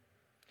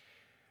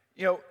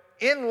You know,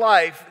 in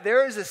life,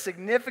 there is a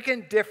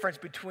significant difference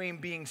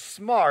between being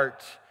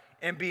smart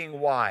and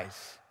being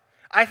wise.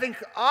 I think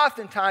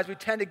oftentimes we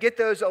tend to get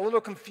those a little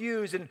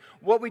confused in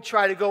what we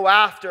try to go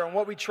after and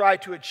what we try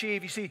to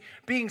achieve. You see,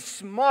 being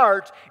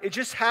smart is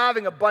just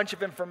having a bunch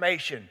of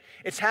information.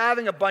 It's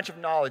having a bunch of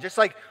knowledge. It's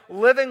like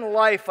living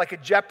life like a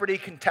Jeopardy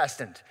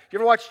contestant. You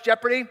ever watch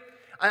Jeopardy?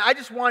 I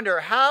just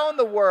wonder, how in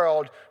the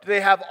world do they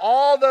have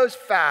all those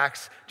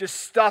facts just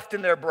stuffed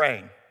in their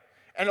brain?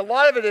 And a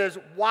lot of it is,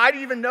 why do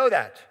you even know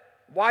that?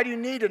 Why do you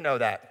need to know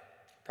that?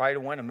 Probably to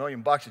win $1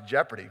 million at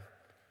Jeopardy.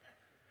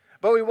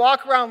 But we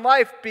walk around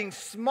life being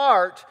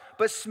smart,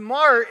 but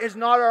smart is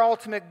not our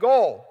ultimate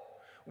goal.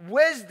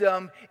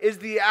 Wisdom is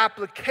the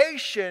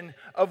application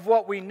of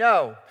what we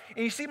know.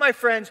 And you see, my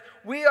friends,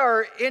 we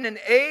are in an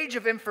age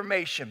of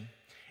information,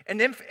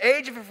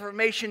 age of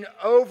information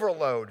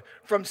overload.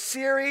 From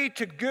Siri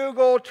to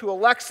Google to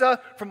Alexa,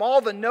 from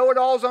all the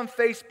know-it-alls on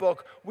Facebook,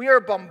 we are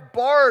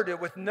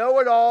bombarded with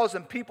know-it-alls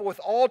and people with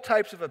all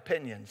types of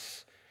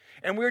opinions.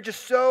 And we're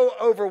just so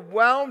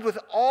overwhelmed with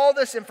all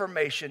this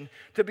information,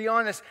 to be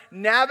honest,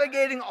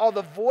 navigating all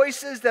the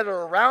voices that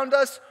are around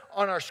us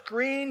on our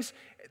screens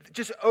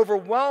just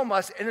overwhelm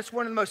us, and it's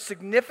one of the most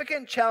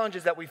significant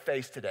challenges that we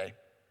face today.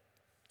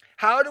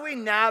 How do we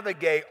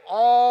navigate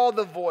all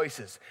the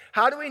voices?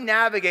 How do we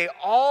navigate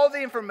all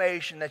the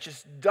information that's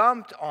just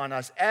dumped on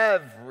us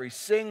every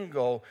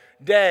single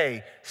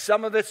day?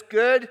 Some of it's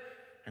good,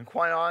 and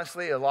quite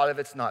honestly, a lot of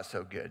it's not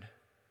so good.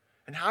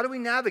 And how do we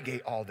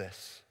navigate all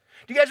this?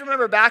 Do you guys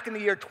remember back in the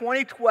year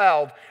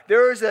 2012,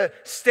 there was a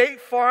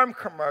State Farm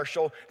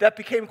commercial that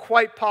became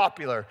quite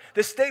popular.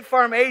 The State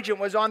Farm agent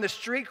was on the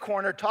street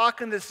corner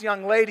talking to this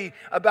young lady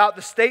about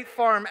the State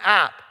Farm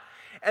app.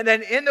 And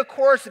then in the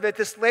course of it,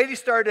 this lady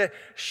started to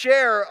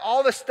share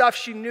all the stuff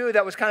she knew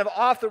that was kind of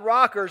off the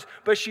rockers,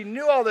 but she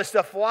knew all this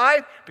stuff.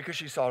 Why? Because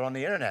she saw it on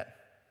the internet.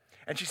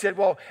 And she said,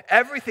 well,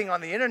 everything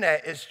on the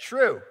internet is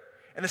true.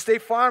 And the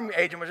State Farm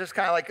agent was just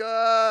kind of like,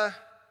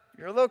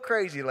 you're a little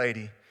crazy,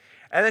 lady.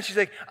 And then she's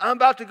like, I'm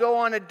about to go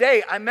on a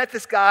date. I met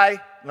this guy,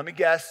 let me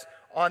guess,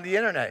 on the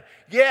internet.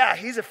 Yeah,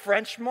 he's a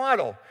French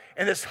model.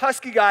 And this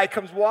husky guy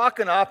comes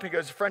walking up, and he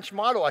goes, French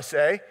model, I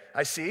see.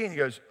 And he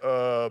goes,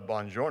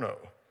 buongiorno.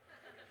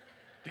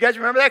 Do you guys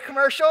remember that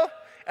commercial?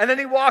 And then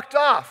he walked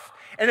off.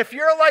 And if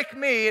you're like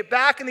me,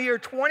 back in the year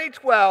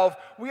 2012,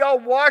 we all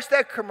watched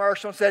that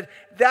commercial and said,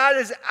 that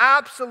is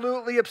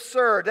absolutely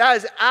absurd. That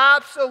is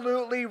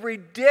absolutely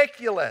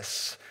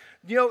ridiculous.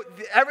 You know,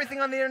 everything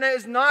on the internet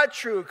is not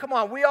true. Come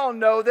on, we all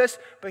know this,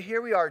 but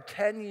here we are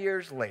 10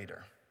 years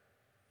later.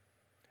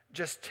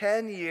 Just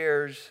 10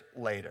 years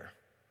later.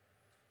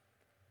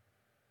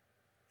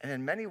 And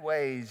in many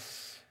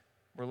ways,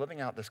 we're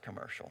living out this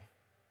commercial.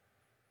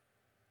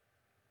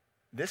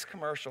 This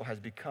commercial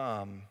has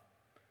become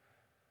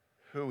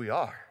who we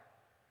are.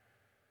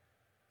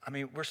 I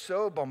mean, we're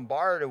so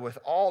bombarded with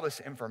all this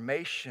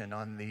information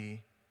on the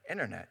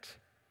internet.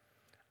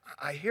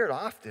 I hear it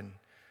often.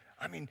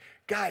 I mean,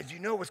 guys, you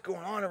know what's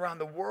going on around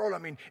the world? I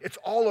mean, it's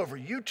all over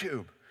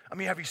YouTube. I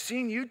mean, have you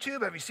seen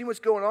YouTube? Have you seen what's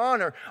going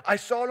on? Or I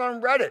saw it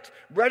on Reddit.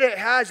 Reddit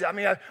has it. I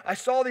mean, I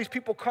saw these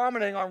people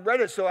commenting on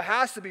Reddit, so it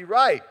has to be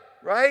right?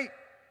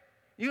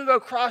 You can go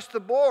across the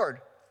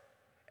board.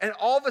 And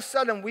all of a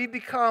sudden, we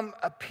become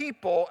a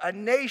people, a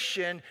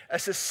nation, a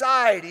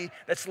society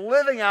that's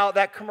living out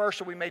that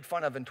commercial we made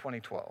fun of in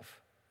 2012.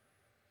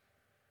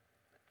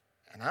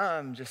 And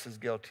I'm just as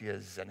guilty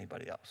as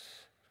anybody else.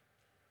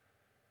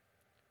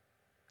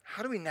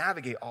 How do we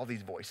navigate all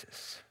these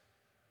voices?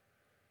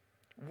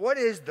 What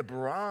is the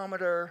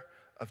barometer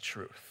of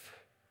truth?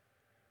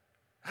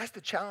 That's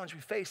the challenge we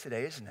face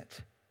today, isn't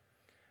it?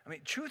 I mean,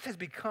 truth has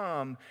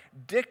become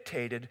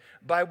dictated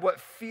by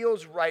what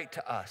feels right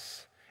to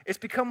us. It's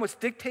become what's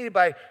dictated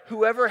by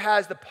whoever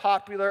has the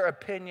popular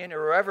opinion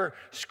or whoever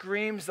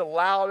screams the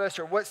loudest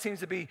or what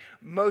seems to be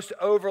most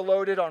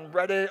overloaded on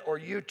Reddit or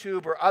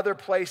YouTube or other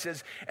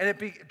places. And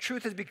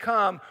truth has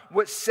become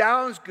what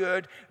sounds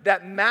good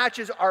that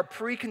matches our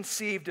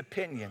preconceived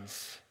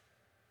opinions.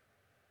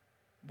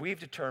 We've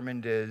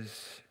determined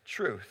is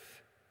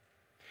truth.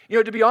 You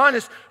know, to be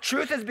honest,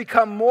 truth has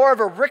become more of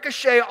a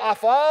ricochet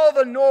off all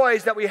the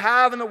noise that we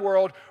have in the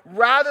world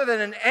rather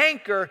than an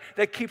anchor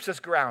that keeps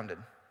us grounded.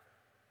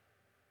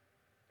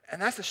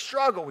 And that's the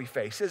struggle we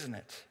face, isn't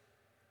it?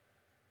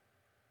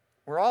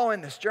 We're all in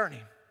this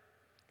journey.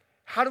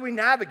 How do we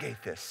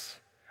navigate this?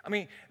 I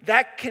mean,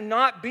 that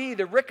cannot be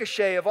the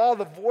ricochet of all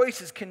the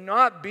voices,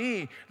 cannot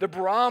be the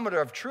barometer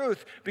of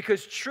truth,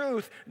 because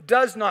truth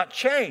does not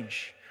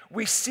change.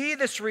 We see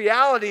this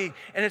reality,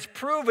 and it's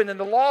proven in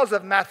the laws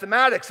of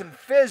mathematics and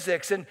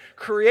physics and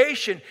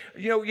creation.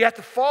 You know, you have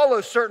to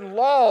follow certain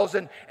laws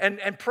and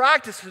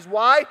practices.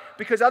 Why?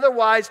 Because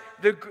otherwise,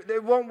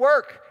 it won't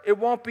work. It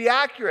won't be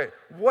accurate.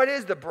 What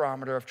is the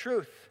barometer of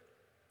truth?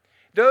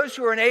 Those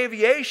who are in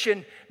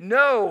aviation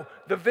know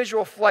the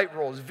visual flight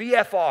rules,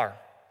 VFR,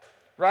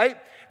 right?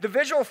 The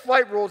visual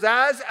flight rules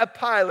as a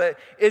pilot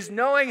is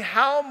knowing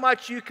how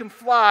much you can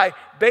fly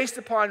based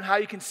upon how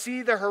you can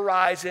see the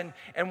horizon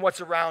and what's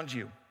around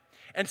you.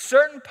 And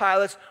certain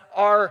pilots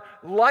are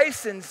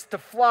licensed to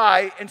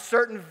fly in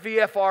certain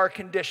VFR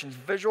conditions,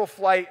 visual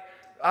flight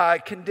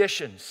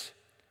conditions.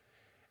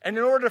 And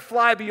in order to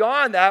fly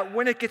beyond that,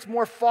 when it gets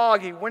more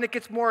foggy, when it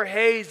gets more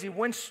hazy,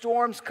 when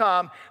storms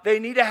come, they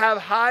need to have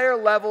higher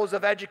levels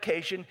of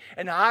education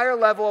and a higher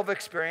level of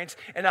experience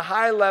and a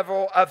high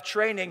level of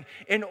training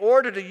in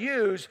order to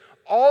use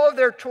all of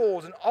their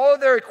tools and all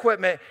of their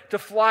equipment to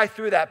fly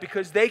through that,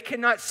 because they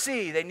cannot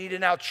see. They need to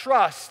now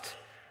trust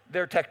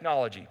their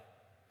technology.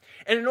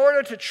 And in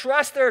order to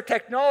trust their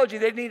technology,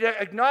 they need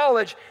to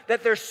acknowledge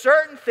that there's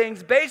certain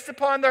things based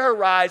upon the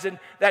horizon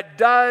that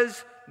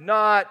does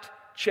not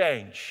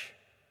change.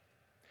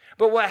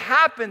 But what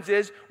happens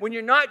is when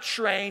you're not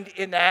trained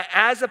in that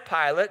as a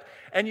pilot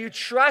and you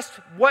trust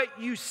what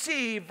you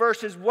see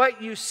versus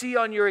what you see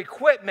on your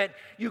equipment,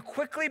 you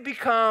quickly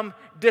become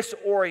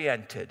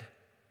disoriented.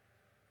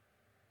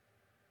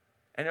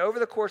 And over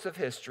the course of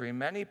history,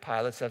 many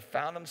pilots have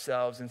found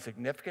themselves in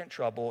significant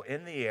trouble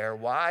in the air.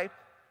 Why?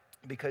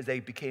 Because they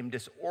became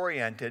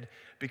disoriented,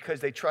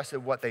 because they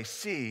trusted what they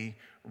see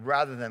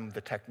rather than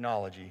the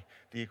technology,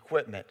 the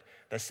equipment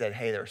that said,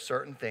 hey, there are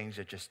certain things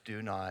that just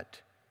do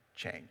not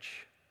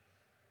change.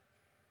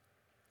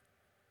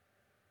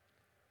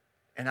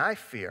 And I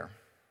fear,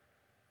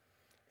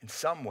 in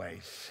some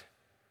ways,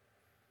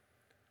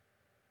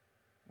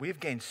 we've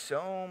gained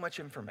so much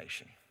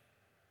information.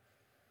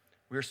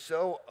 We're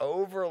so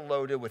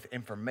overloaded with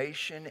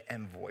information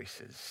and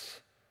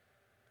voices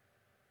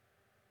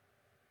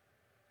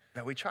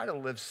that we try to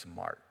live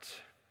smart,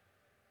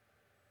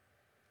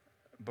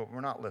 but we're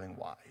not living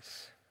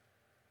wise.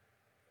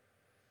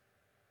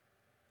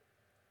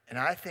 And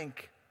I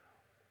think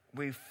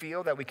we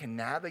feel that we can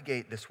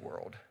navigate this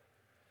world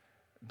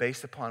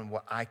based upon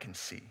what I can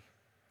see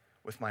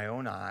with my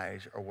own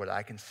eyes or what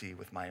I can see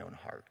with my own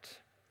heart.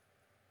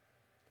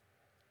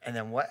 And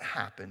then what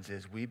happens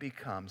is we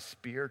become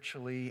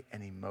spiritually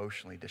and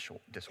emotionally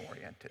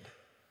disoriented.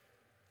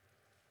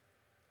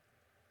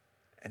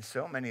 And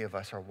so many of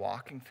us are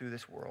walking through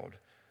this world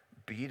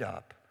beat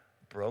up,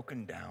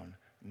 broken down,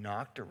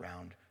 knocked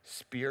around,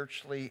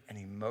 spiritually and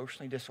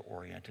emotionally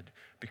disoriented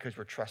because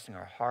we're trusting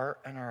our heart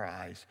and our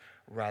eyes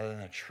rather than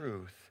a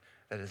truth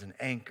that is an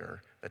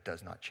anchor that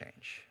does not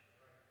change.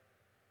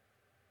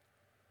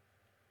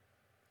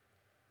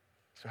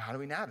 So how do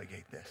we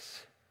navigate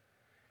this?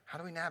 How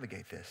do we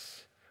navigate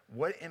this?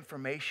 What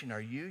information are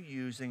you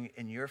using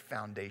in your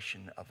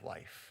foundation of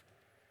life?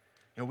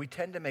 You know, we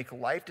tend to make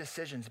life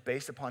decisions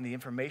based upon the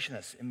information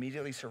that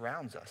immediately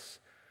surrounds us.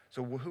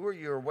 So who are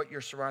you or what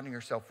you're surrounding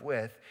yourself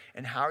with,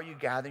 and how are you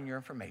gathering your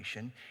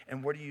information,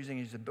 and what are you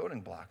using as a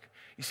building block?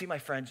 You see, my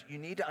friends, you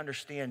need to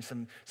understand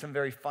some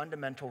very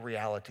fundamental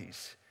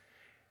realities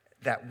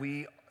that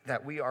we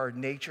are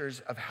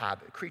natures of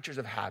habit, creatures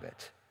of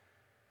habit.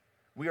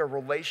 We are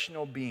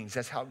relational beings.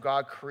 That's how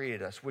God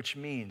created us, which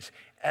means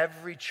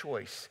every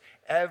choice,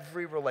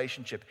 every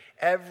relationship,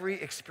 every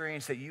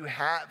experience that you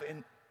have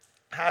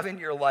in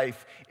your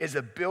life is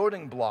a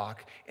building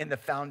block in the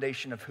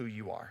foundation of who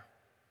you are.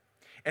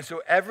 And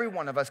so every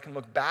one of us can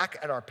look back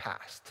at our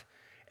past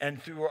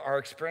and through our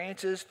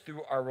experiences,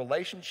 through our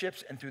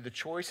relationships, and through the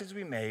choices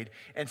we made,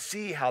 and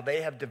see how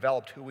they have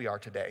developed who we are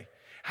today.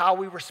 How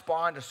we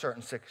respond to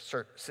certain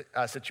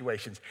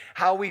situations,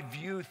 how we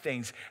view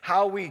things,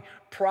 how we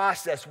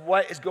process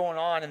what is going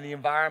on in the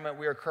environment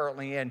we are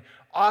currently in,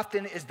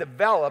 often is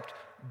developed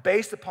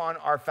based upon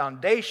our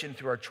foundation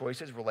through our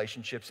choices,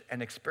 relationships,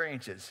 and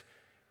experiences.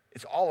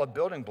 It's all a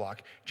building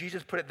block.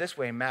 Jesus put it this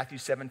way in Matthew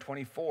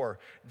 7:24.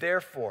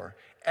 Therefore,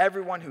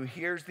 everyone who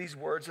hears these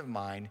words of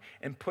mine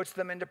and puts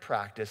them into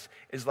practice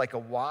is like a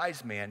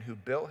wise man who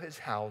built his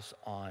house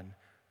on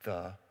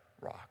the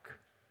rock.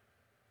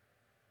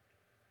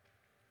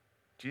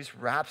 Jesus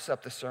wraps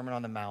up the Sermon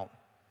on the Mount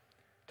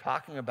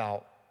talking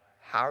about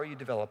how are you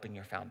developing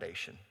your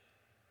foundation?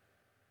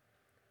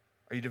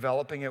 Are you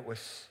developing it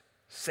with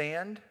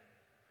sand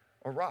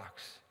or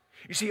rocks?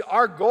 You see,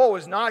 our goal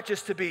is not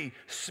just to be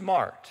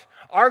smart.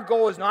 Our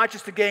goal is not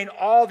just to gain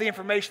all the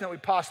information that we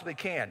possibly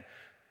can.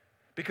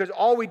 Because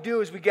all we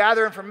do is we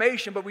gather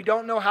information, but we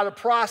don't know how to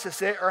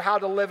process it or how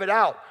to live it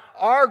out.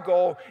 Our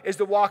goal is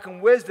to walk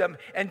in wisdom,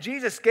 and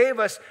Jesus gave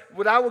us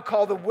what I would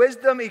call the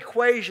wisdom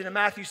equation in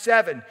Matthew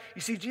 7.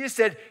 You see, Jesus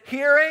said,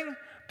 hearing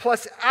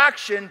plus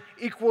action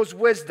equals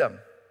wisdom.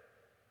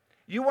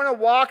 You want to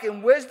walk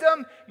in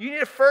wisdom? You need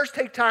to first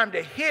take time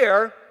to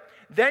hear.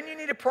 Then you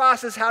need to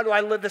process, how do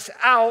I live this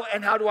out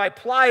and how do I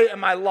apply it in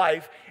my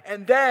life?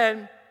 And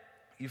then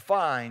you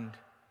find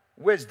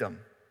wisdom.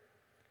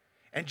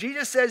 And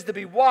Jesus says to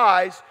be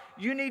wise,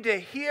 you need to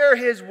hear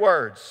his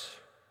words.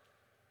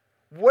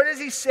 What is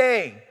he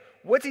saying?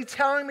 What's he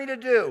telling me to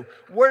do?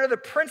 What are the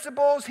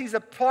principles he's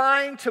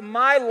applying to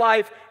my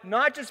life,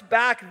 not just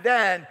back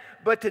then,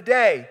 but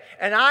today?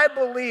 And I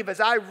believe as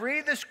I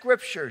read the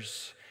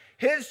scriptures,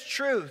 his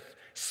truth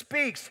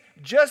speaks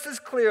just as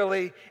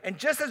clearly and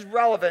just as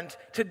relevant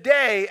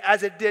today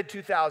as it did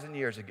 2,000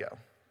 years ago.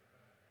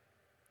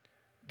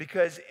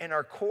 Because in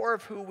our core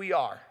of who we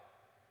are,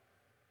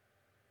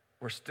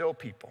 we're still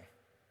people.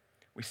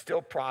 we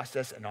still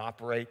process and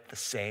operate the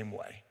same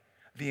way.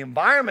 The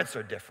environments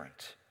are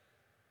different,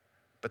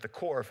 but the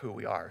core of who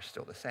we are is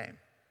still the same.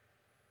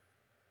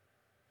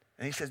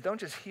 And he says, don't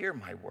just hear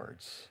my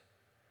words.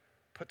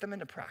 Put them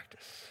into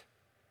practice.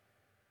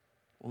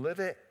 Live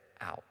it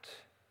out.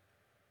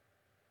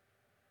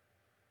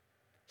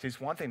 See,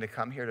 it's one thing to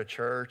come here to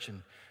church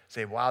and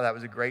say, wow, that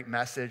was a great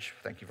message.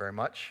 Thank you very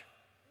much.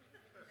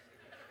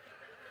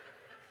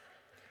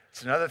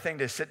 It's another thing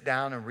to sit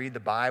down and read the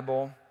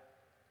Bible,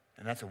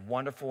 and that's a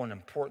wonderful and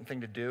important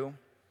thing to do.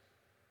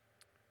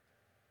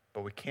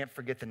 But we can't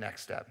forget the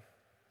next step.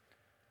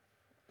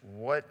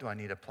 What do I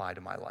need to apply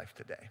to my life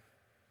today?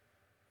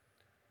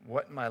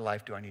 What in my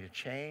life do I need to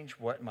change?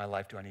 What in my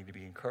life do I need to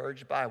be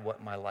encouraged by? What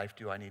in my life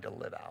do I need to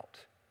live out?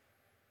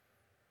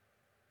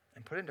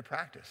 And put it into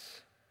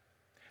practice.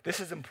 This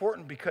is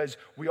important because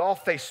we all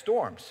face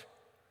storms,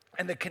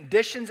 and the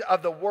conditions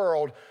of the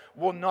world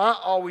will not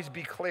always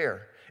be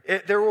clear.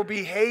 There will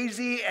be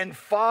hazy and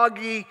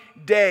foggy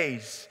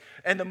days.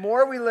 And the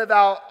more we live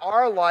out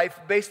our life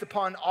based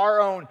upon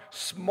our own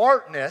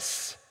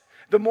smartness,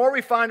 the more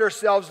we find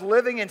ourselves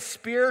living in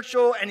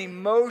spiritual and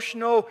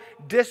emotional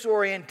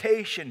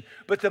disorientation.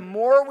 But the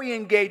more we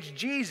engage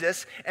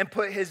Jesus and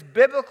put his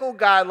biblical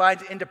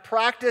guidelines into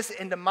practice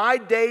into my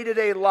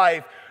day-to-day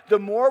life, the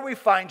more we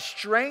find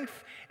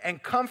strength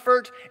and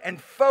comfort and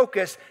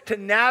focus to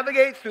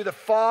navigate through the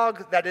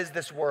fog that is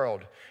this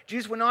world.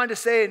 Jesus went on to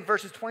say in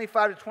verses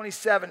 25 to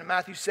 27 in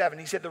Matthew 7,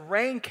 he said, the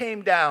rain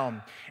came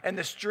down and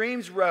the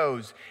streams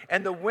rose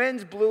and the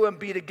winds blew and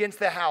beat against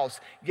the house,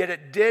 yet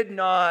it did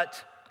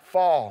not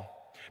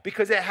fall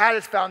because it had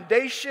its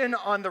foundation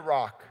on the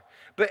rock.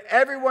 But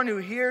everyone who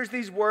hears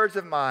these words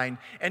of mine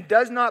and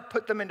does not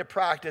put them into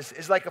practice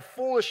is like a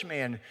foolish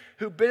man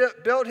who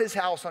built his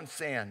house on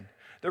sand.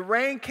 The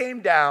rain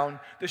came down,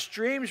 the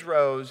streams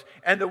rose,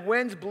 and the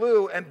winds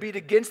blew and beat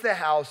against the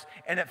house,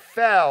 and it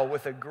fell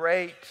with a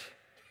great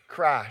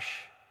crash.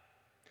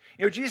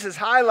 You know, Jesus is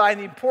highlighting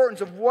the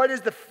importance of what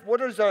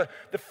are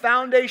the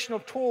foundational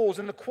tools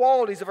and the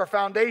qualities of our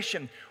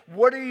foundation.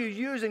 What are you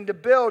using to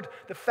build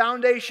the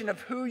foundation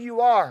of who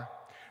you are?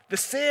 The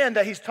sand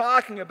that he's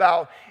talking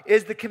about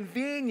is the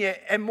convenient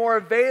and more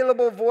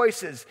available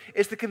voices.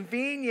 It's the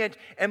convenient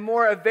and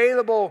more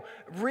available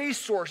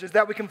resources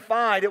that we can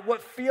find at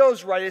what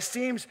feels right. It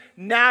seems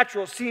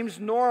natural, it seems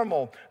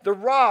normal. The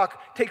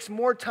rock takes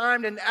more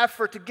time and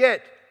effort to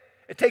get.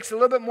 It takes a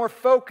little bit more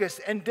focus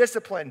and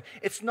discipline.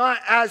 It's not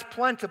as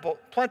plentiful,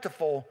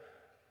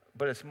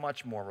 but it's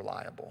much more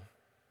reliable.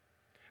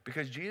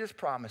 Because Jesus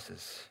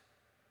promises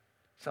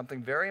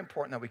something very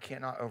important that we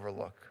cannot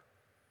overlook.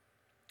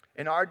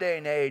 In our day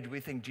and age,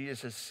 we think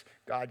Jesus is,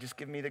 God, just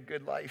give me the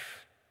good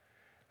life.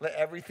 Let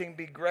everything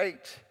be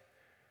great.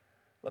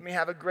 Let me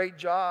have a great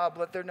job.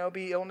 Let there no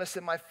be illness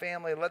in my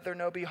family. Let there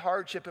no be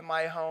hardship in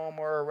my home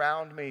or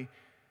around me.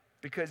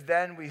 Because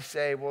then we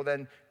say, well,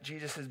 then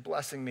Jesus is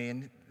blessing me,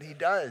 and he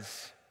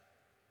does.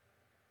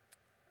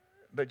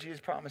 But Jesus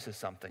promises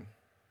something.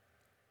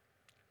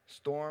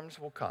 Storms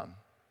will come.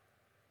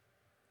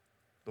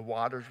 The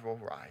waters will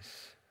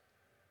rise.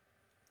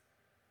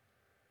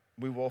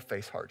 We will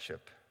face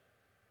hardship.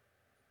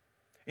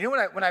 You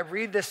know, when I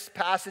read this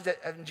passage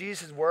in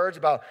Jesus' words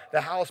about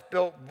the house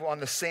built on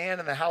the sand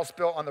and the house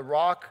built on the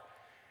rock,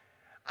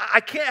 I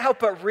can't help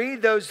but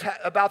read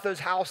about those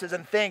houses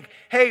and think,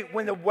 hey,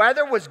 when the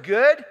weather was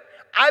good,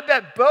 I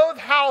bet both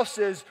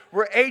houses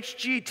were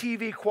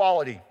HGTV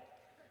quality.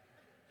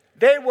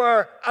 They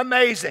were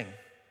amazing.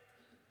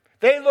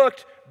 They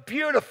looked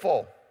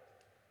beautiful.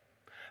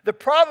 The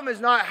problem is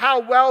not how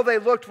well they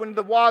looked when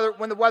the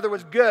weather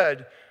was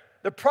good.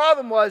 The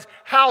problem was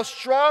how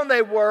strong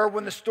they were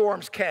when the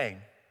storms came.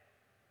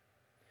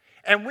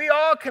 And we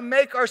all can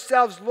make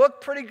ourselves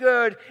look pretty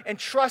good and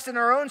trust in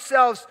our own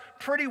selves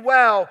pretty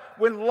well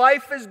when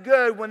life is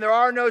good, when there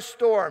are no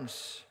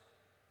storms.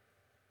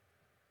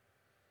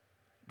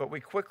 But we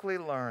quickly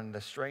learn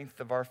the strength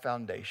of our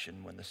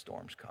foundation when the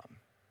storms come.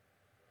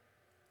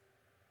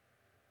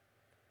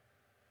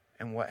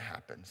 And what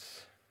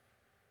happens?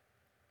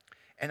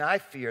 And I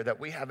fear that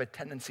we have a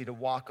tendency to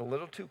walk a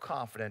little too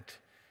confident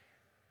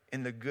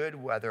in the good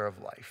weather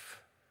of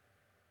life.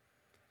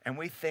 And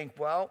we think,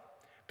 well,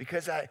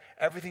 because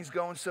everything's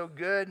going so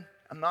good,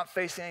 I'm not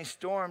facing any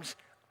storms,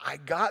 I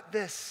got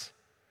this.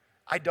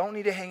 I don't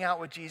need to hang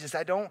out with Jesus.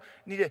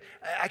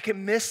 I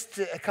can miss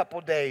a couple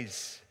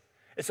days.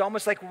 It's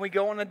almost like when we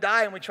go on a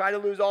diet and we try to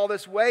lose all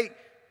this weight,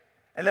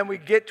 and then we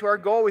get to our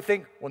goal, we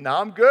think, well, now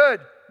I'm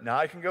good. Now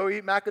I can go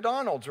eat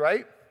McDonald's,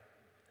 right?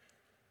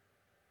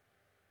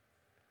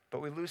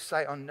 But we lose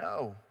sight on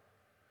no.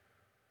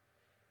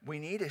 We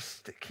need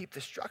to keep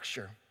the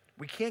structure.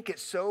 We can't get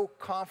so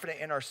confident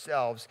in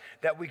ourselves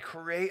that we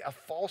create a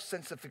false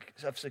sense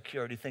of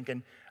security,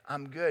 thinking,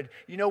 I'm good.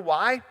 You know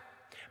why?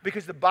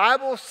 Because the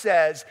Bible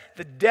says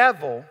the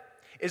devil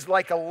is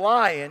like a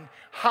lion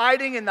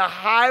hiding in the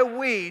high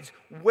weeds,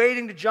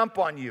 waiting to jump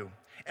on you.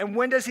 And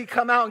when does he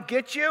come out and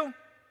get you?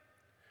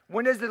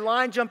 When does the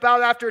lion jump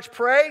out after its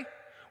prey?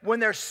 When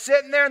they're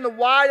sitting there in the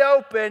wide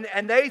open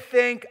and they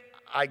think,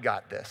 I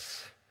got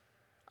this.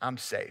 I'm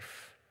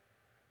safe.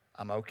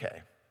 I'm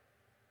okay.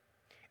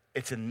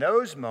 It's in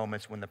those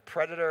moments when the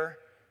predator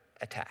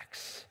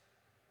attacks,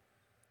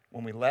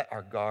 when we let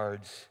our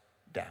guards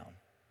down.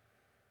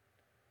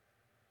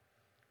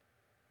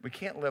 We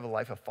can't live a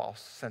life of false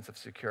sense of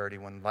security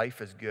when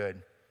life is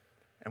good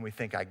and we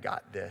think, I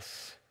got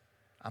this,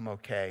 I'm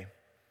okay.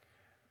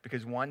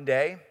 Because one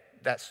day,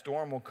 that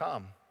storm will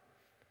come,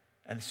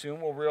 and soon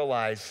we'll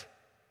realize,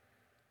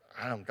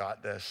 I don't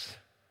got this.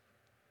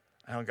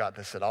 I don't got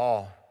this at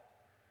all.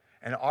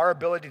 And our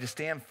ability to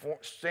stand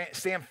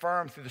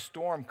firm through the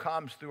storm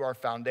comes through our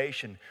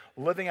foundation,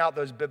 living out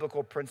those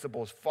biblical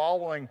principles,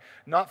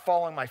 not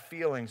following my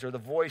feelings or the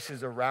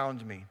voices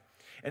around me.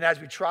 And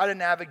as we try to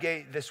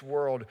navigate this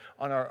world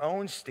on our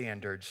own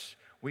standards,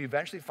 we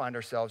eventually find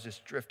ourselves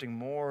just drifting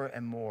more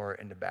and more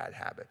into bad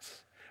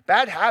habits.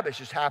 Bad habits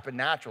just happen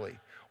naturally.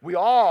 We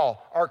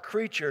all are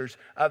creatures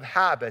of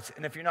habits.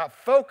 And if you're not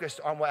focused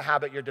on what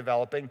habit you're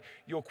developing,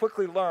 you'll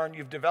quickly learn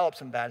you've developed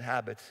some bad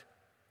habits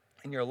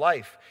in your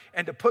life.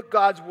 And to put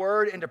God's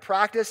word into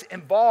practice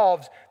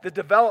involves the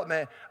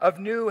development of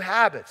new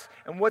habits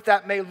and what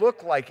that may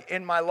look like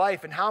in my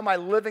life and how am I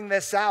living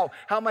this out?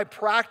 How am I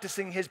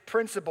practicing his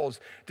principles?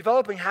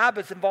 Developing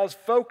habits involves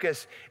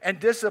focus and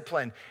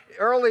discipline.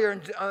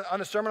 Earlier on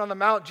the Sermon on the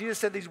Mount, Jesus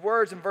said these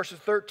words in verses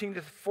 13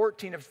 to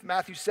 14 of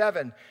Matthew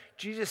 7.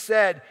 Jesus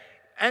said,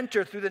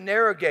 enter through the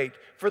narrow gate,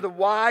 for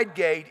wide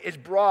is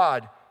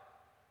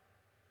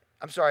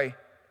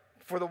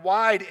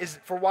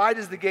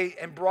the gate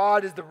and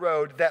broad is the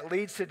road that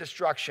leads to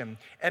destruction,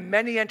 and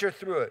many enter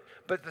through it.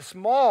 But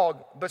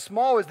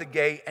small is the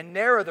gate and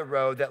narrow the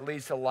road that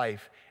leads to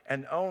life,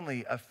 and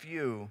only a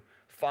few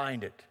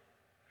find it.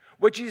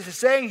 What Jesus is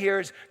saying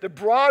here is the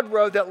broad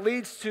road that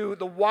leads to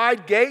the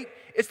wide gate,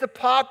 it's the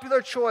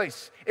popular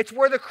choice. It's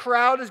where the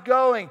crowd is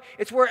going.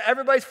 It's where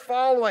everybody's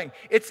following.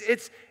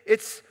 It's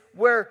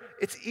where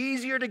it's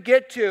easier to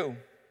get to,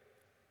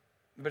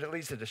 but it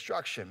leads to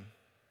destruction.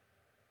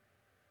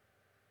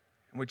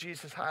 And what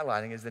Jesus is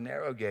highlighting is the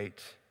narrow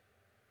gate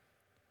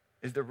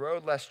is the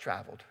road less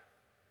traveled.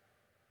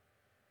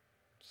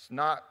 It's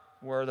not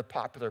where the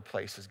popular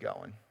place is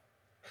going.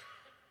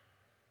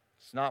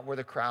 It's not where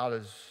the crowd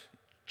is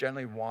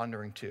generally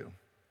wandering to.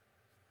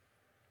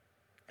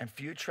 And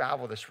few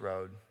travel this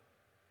road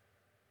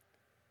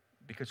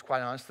because,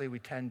 quite honestly, we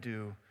tend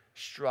to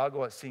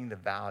struggle at seeing the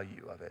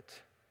value of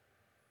it.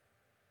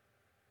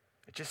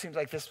 It just seems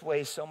like this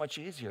way is so much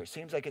easier.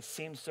 It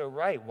seems so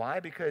right. Why?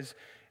 Because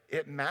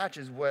it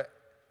matches what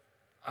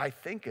I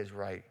think is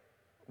right,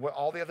 what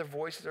all the other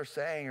voices are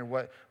saying or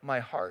what my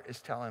heart is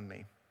telling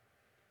me.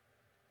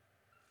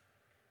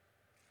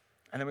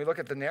 And then we look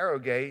at the narrow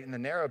gate and the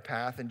narrow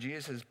path and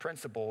Jesus'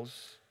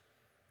 principles,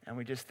 and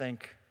we just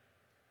think,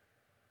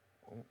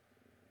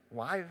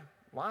 why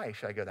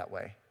should I go that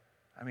way?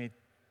 I mean, it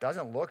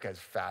doesn't look as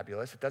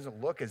fabulous. It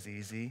doesn't look as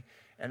easy.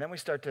 And then we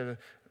start to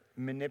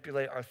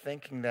manipulate our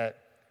thinking that,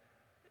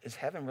 is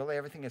heaven really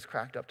everything it's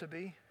cracked up to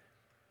be?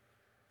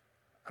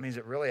 I mean, is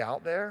it really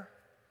out there?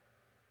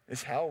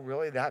 Is hell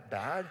really that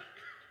bad?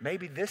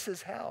 Maybe this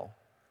is hell.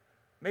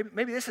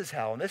 Maybe this is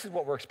hell, and this is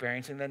what we're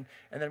experiencing, and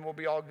then we'll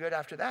be all good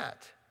after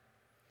that.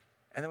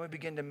 And then we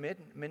begin to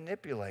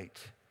manipulate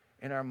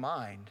in our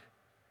mind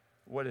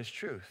what is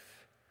truth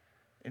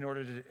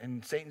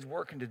and Satan's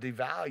working to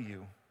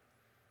devalue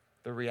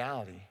the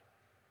reality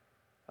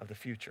of the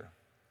future.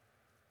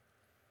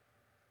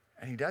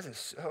 And he does it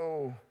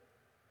so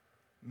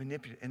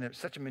in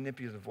such a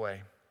manipulative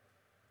way.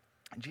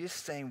 And Jesus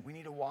is saying we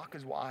need to walk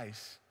as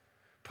wise,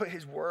 put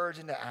his words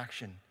into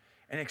action,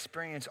 and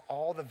experience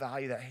all the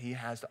value that he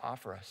has to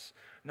offer us.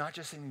 Not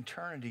just in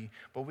eternity,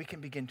 but we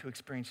can begin to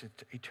experience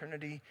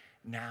eternity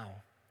now.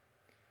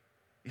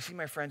 You see,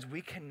 my friends,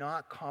 we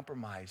cannot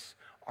compromise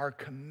our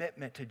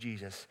commitment to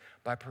Jesus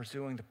by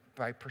pursuing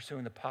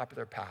the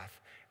popular path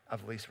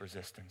of least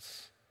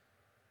resistance.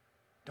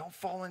 Don't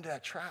fall into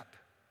that trap.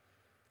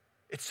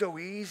 It's so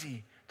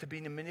easy to be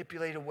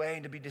manipulated away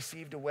and to be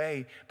deceived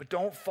away, but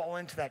don't fall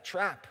into that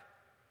trap.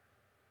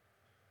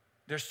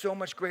 There's so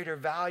much greater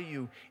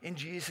value in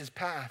Jesus'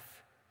 path.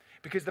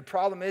 Because the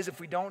problem is, if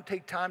we don't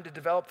take time to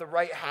develop the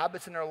right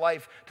habits in our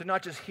life, to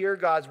not just hear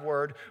God's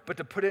word, but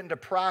to put it into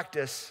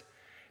practice,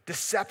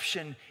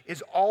 deception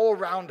is all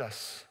around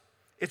us.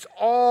 It's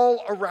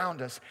all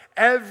around us.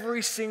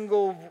 Every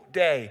single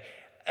day,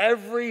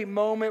 every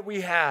moment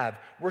we have,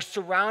 we're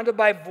surrounded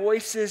by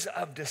voices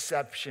of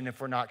deception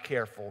if we're not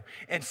careful.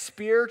 And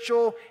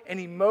spiritual and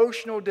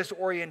emotional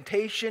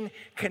disorientation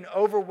can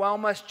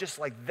overwhelm us just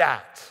like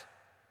that.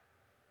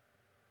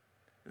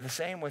 The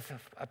same with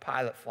a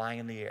pilot flying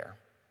in the air.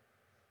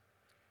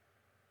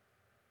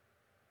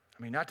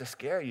 I mean, not to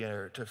scare you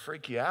or to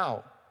freak you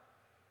out,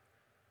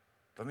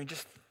 but I mean,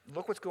 just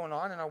look what's going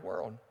on in our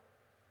world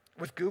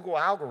with Google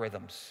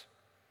algorithms.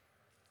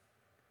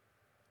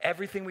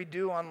 Everything we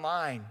do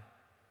online,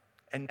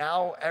 and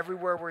now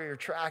everywhere we're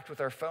tracked with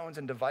our phones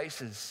and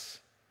devices,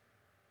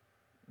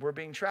 we're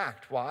being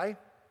tracked. Why?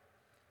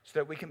 So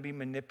that we can be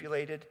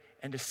manipulated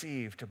and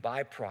deceived to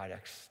buy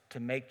products, to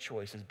make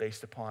choices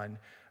based upon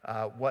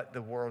what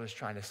the world is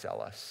trying to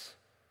sell us.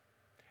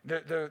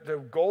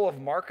 The goal of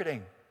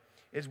marketing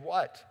is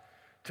what?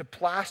 To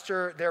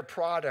plaster their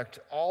product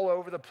all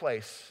over the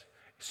place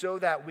so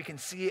that we can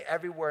see it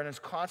everywhere and it's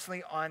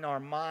constantly on our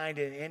mind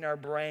and in our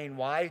brain.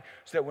 Why?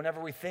 So that whenever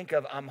we think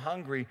of, I'm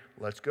hungry,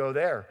 let's go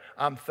there.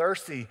 I'm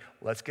thirsty,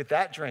 let's get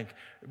that drink.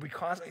 We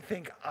constantly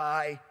think,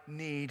 I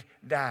need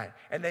that.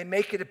 And they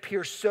make it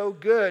appear so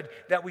good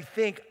that we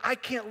think, I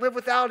can't live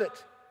without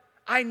it.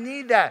 I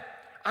need that.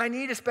 I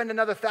need to spend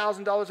another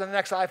 $1,000 on the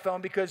next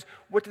iPhone because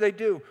what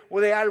do?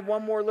 Well, they added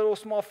one more little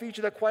small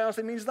feature that quite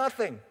honestly means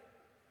nothing.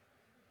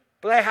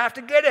 But I have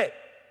to get it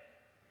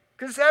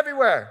because it's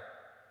everywhere.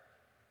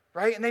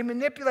 Right? And they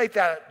manipulate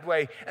that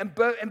way. And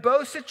in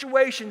both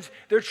situations,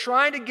 they're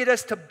trying to get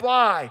us to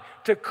buy,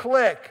 to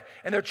click,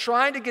 and they're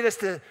trying to get us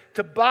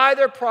to buy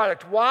their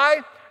product.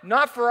 Why?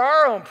 Not for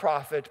our own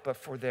profit, but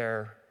for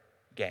their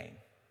gain.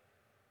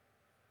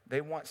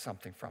 They want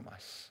something from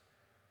us.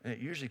 And it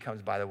usually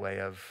comes by the way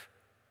of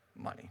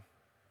money.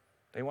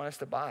 They want us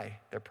to buy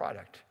their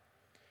product.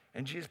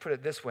 And Jesus put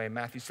it this way in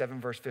Matthew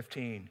 7, verse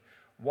 15.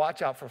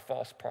 Watch out for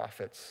false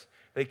prophets.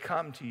 They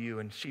come to you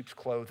in sheep's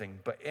clothing,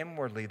 but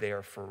inwardly they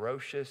are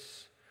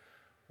ferocious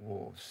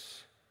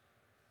wolves.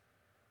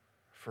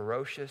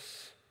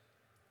 Ferocious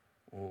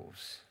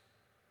wolves.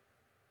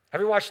 Have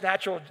you watched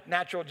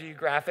Natural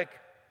Geographic?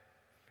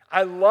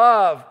 I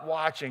love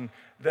watching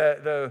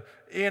the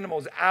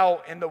animals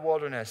out in the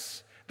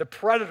wilderness, the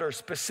predators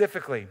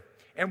specifically.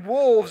 And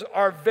wolves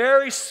are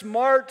very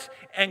smart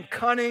and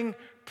cunning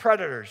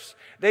predators.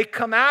 They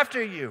come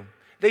after you.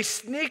 They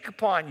sneak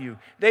upon you.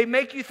 They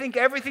make you think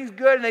everything's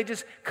good and they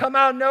just come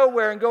out of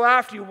nowhere and go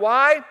after you.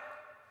 Why?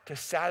 To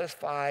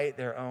satisfy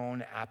their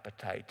own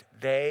appetite.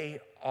 They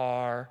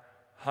are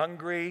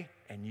hungry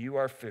and you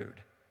are food.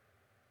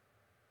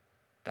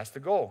 That's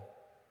the goal.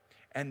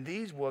 And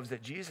these wolves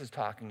that Jesus is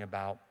talking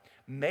about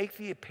make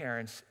the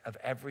appearance of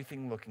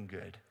everything looking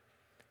good.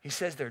 He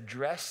says they're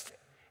dressed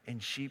in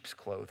sheep's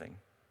clothing.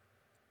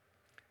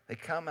 They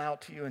come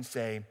out to you and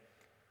say,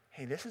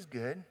 hey, this is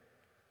good.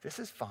 This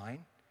is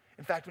fine.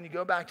 In fact, when you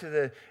go back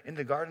to in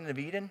the Garden of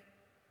Eden,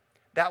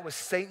 that was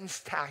Satan's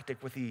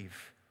tactic with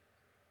Eve.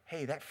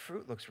 Hey, that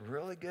fruit looks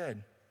really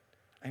good.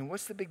 I mean,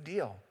 what's the big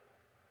deal?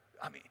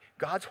 I mean,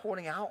 God's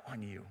holding out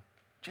on you.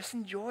 Just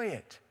enjoy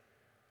it.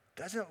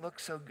 Doesn't look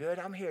so good.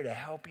 I'm here to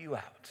help you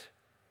out.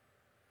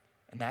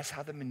 And that's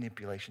how the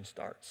manipulation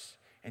starts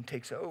and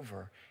takes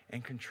over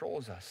and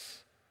controls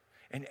us.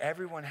 And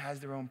everyone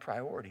has their own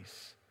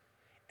priorities.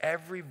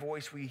 Every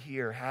voice we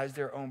hear has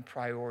their own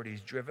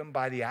priorities, driven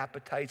by the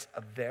appetites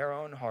of their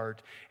own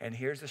heart. And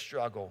here's the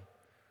struggle.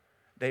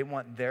 They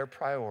want their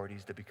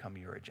priorities to become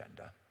your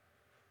agenda.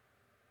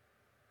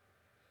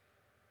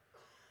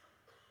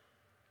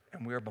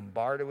 And we are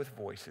bombarded with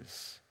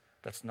voices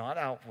that's not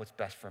out what's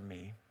best for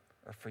me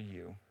or for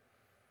you.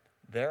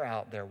 They're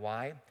out there.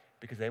 Why?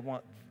 Because they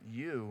want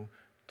you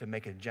to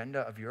make an agenda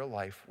of your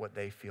life what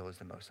they feel is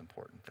the most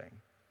important thing.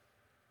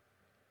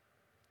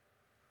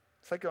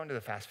 It's like going to the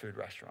fast food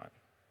restaurant.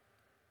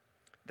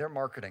 They're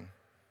marketing.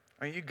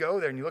 I mean, you go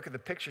there and you look at the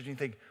pictures and you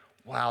think,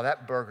 wow,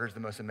 that burger is the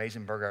most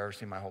amazing burger I've ever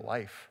seen in my whole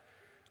life.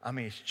 I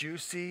mean, it's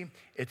juicy,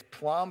 it's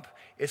plump,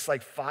 it's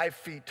like 5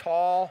 feet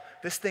tall.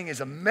 This thing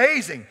is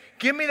amazing.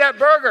 Give me that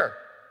burger.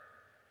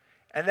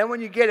 And then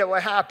when you get it,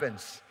 what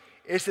happens?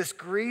 It's this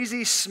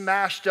greasy,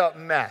 smashed up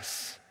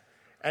mess.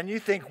 And you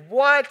think,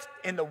 what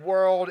in the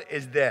world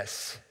is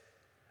this?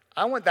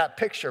 I want that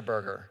picture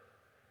burger.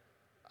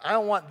 I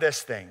don't want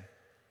this thing.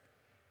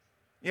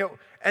 You know,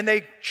 and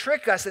they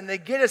trick us and they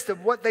get us to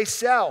what they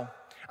sell.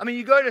 I mean,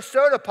 you go to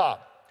Soda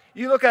Pop.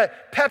 You look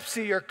at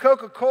Pepsi or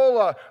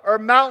Coca-Cola or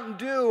Mountain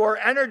Dew or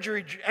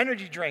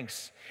energy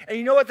drinks. And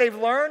you know what they've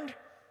learned?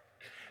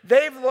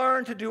 They've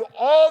learned to do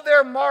all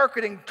their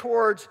marketing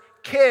towards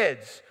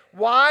kids.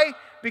 Why?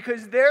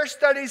 Because their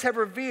studies have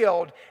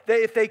revealed that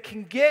if they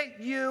can get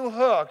you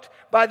hooked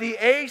by the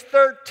age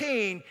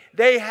 13,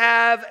 they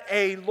have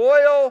a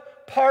loyal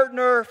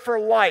partner for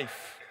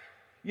life.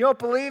 You don't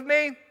believe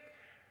me?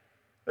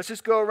 Let's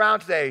just go around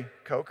today,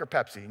 Coke or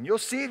Pepsi, and you'll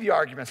see the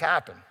arguments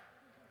happen.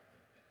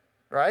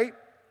 Right?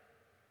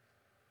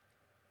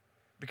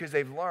 Because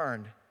they've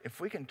learned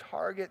if we can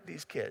target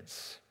these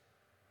kids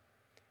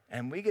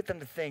and we get them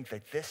to think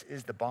that this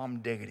is the bomb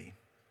diggity,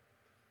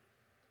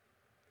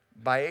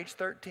 by age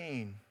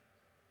 13,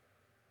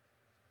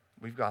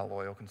 we've got a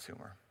loyal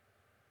consumer.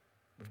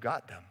 We've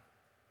got them.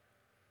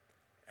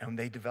 And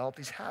they develop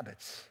these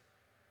habits.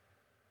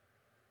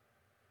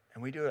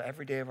 And we do it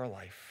every day of our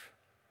life.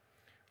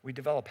 We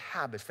develop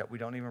habits that we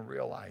don't even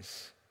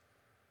realize.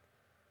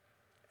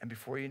 And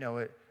before you know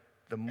it,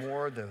 the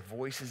more the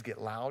voices get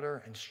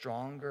louder and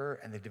stronger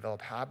and they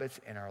develop habits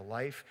in our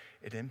life,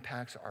 it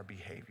impacts our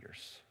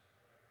behaviors.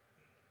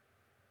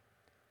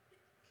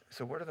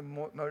 So what are the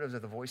motives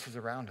of the voices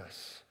around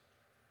us?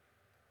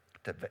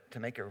 To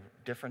make a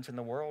difference in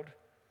the world?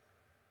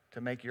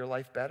 To make your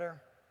life better?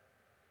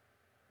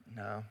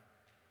 No.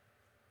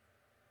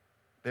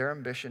 Their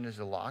ambition is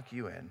to lock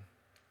you in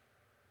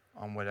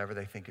on whatever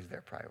they think is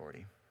their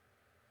priority.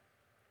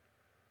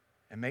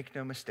 And make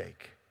no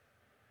mistake,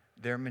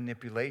 their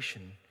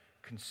manipulation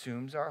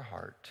consumes our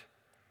heart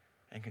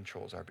and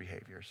controls our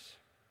behaviors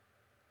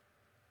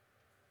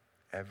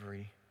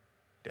every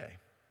day.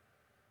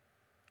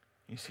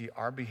 You see,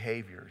 our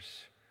behaviors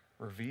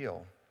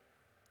reveal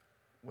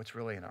what's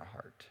really in our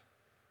heart.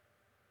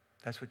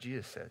 That's what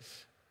Jesus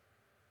says.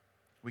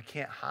 We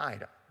can't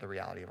hide the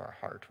reality of our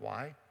heart.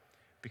 Why?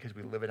 Because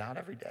we live it out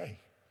every day.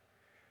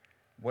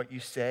 What you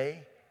say,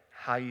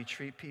 how you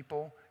treat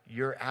people,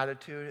 your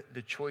attitude,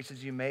 the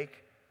choices you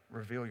make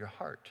reveal your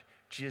heart.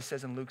 Jesus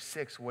says in Luke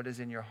 6, what is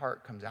in your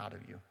heart comes out of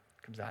you,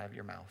 comes out of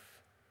your mouth.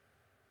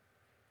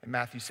 In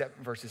Matthew 7,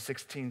 verses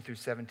 16 through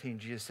 17,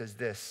 Jesus says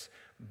this,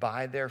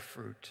 by their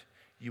fruit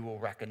you will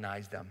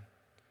recognize them.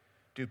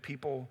 Do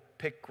people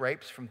pick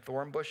grapes from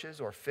thorn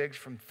bushes or figs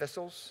from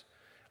thistles?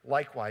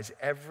 Likewise,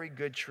 every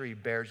good tree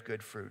bears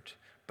good fruit,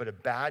 but a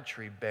bad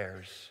tree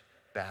bears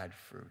bad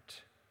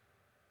fruit.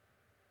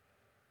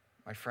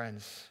 My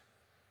friends,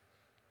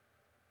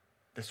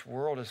 this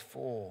world is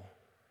full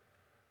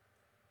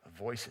of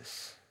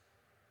voices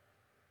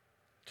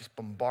just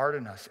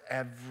bombarding us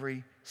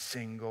every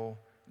single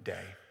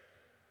day.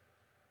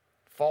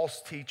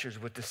 False teachers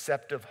with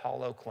deceptive,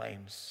 hollow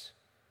claims,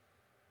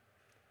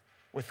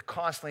 with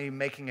constantly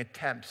making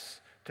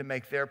attempts to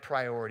make their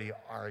priority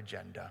our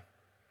agenda.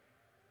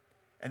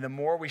 And the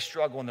more we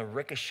struggle in the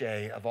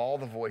ricochet of all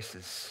the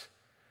voices,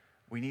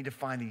 we need to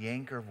find the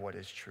anchor of what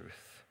is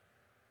truth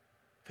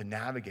to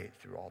navigate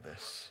through all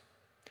this.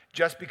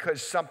 Just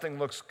because something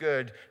looks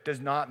good does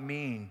not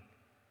mean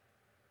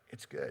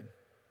it's good.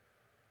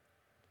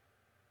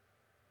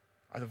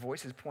 Are the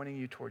voices pointing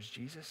you towards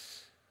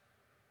Jesus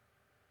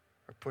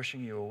or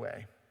pushing you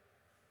away?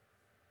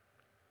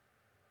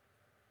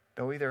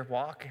 They'll either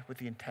walk with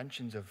the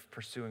intentions of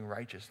pursuing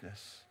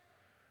righteousness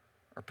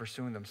or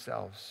pursuing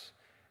themselves.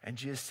 And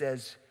Jesus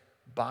says,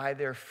 by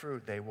their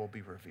fruit they will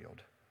be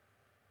revealed.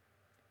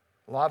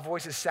 A lot of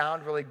voices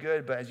sound really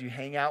good, but as you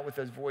hang out with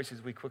those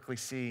voices, we quickly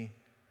see,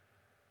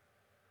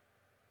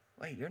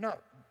 wait, you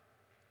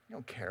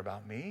don't care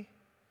about me.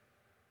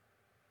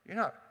 You're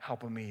not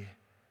helping me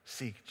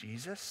seek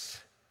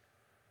Jesus.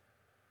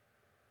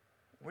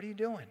 What are you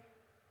doing?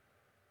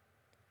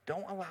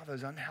 Don't allow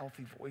those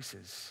unhealthy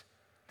voices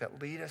that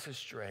lead us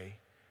astray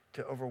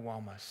to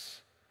overwhelm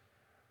us.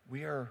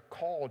 We are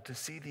called to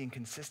see the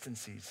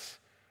inconsistencies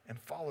and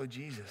follow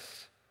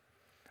Jesus.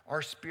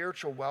 Our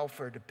spiritual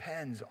welfare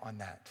depends on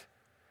that.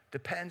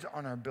 Depends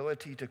on our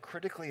ability to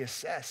critically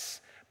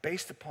assess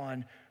based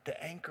upon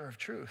the anchor of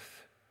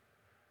truth,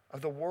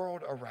 of the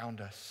world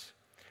around us.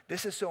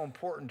 This is so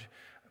important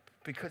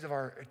because of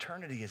our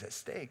eternity is at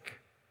stake.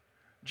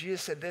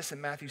 Jesus said this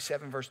in Matthew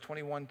 7, verse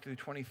 21 through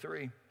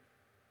 23.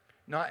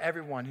 Not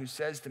everyone who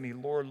says to me,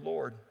 Lord,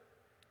 Lord,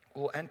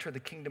 will enter the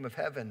kingdom of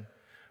heaven,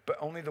 but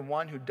only the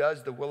one who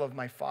does the will of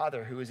my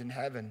Father who is in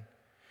heaven.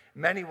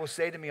 Many will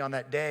say to me on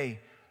that day,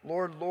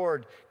 Lord,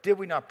 Lord, did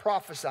we not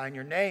prophesy in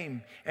your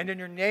name, and in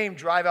your name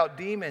drive out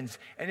demons,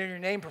 and in your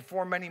name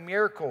perform many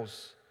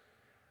miracles?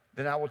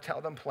 Then I will tell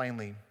them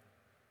plainly,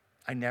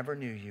 I never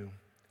knew you.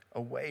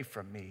 Away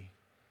from me,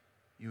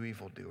 you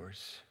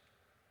evildoers.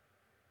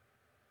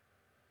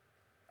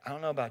 I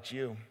don't know about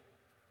you,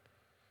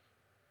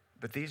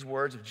 but these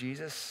words of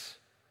Jesus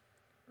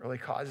really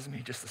causes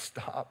me just to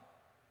stop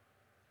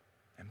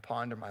and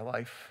ponder my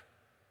life.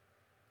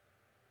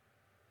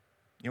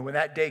 You know, when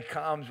that day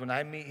comes, when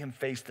I meet him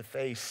face to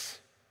face,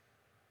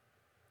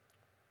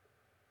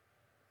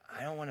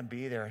 I don't want to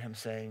be there and him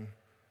saying,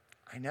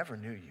 I never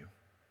knew you.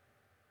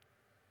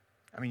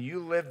 I mean, you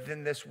lived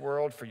in this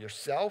world for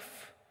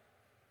yourself,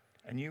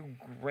 and you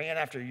ran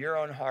after your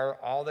own heart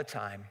all the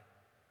time.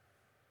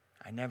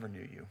 I never knew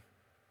you.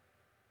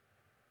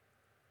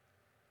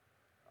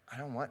 I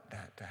don't want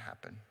that to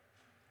happen.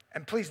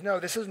 And please know,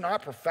 this is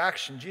not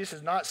perfection. Jesus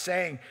is not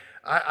saying,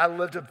 I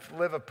live to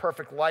live a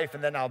perfect life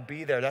and then I'll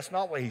be there. That's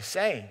not what he's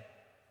saying.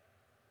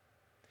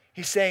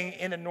 He's saying,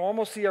 in the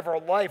normalcy of our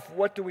life,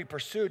 what do we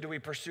pursue? Do we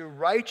pursue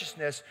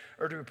righteousness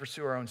or do we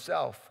pursue our own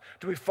self?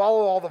 Do we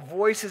follow all the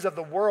voices of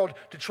the world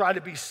to try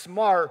to be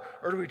smart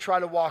or do we try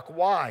to walk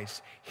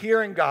wise?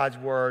 Hearing God's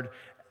word,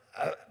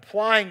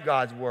 applying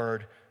God's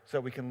word so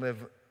that we can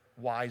live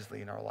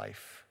wisely in our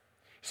life.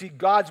 See,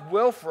 God's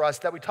will for us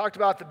that we talked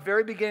about at the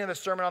very beginning of the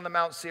Sermon on the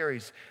Mount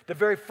series, the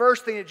very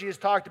first thing that Jesus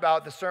talked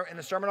about in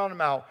the Sermon on the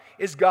Mount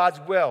is God's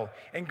will.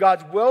 And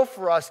God's will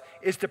for us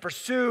is to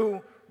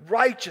pursue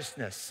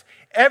righteousness.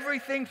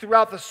 Everything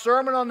throughout the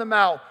Sermon on the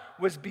Mount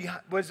was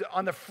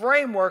on the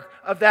framework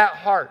of that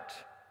heart.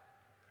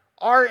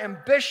 Our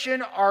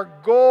ambition, our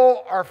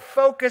goal, our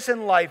focus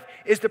in life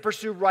is to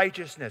pursue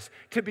righteousness,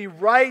 to be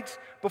right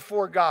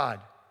before God.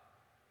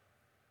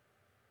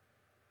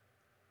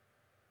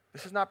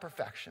 This is not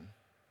perfection.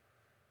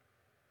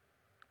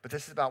 But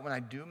this is about when I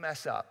do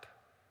mess up.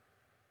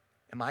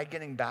 Am I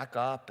getting back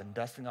up and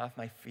dusting off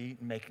my feet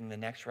and making the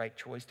next right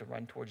choice to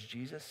run towards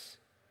Jesus?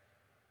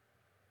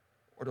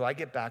 Or do I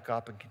get back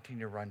up and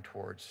continue to run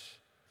towards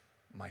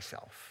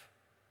myself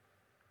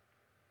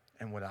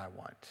and what I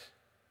want?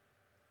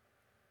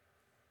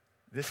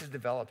 This is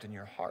developed in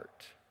your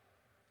heart,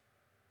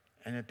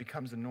 and it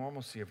becomes the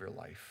normalcy of your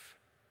life.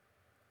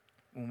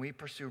 When we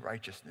pursue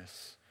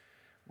righteousness,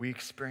 we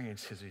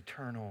experience his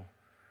eternal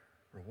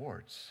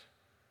rewards,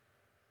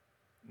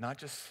 not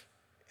just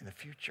in the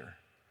future,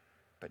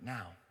 but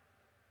now.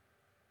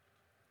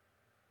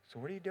 So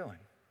what are you doing?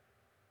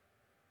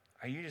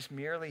 Are you just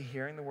merely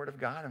hearing the word of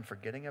God and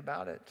forgetting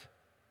about it?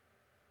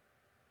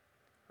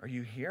 Are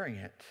you hearing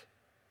it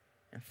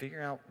and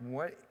figuring out,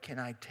 what can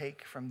I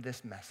take from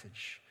this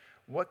message?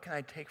 What can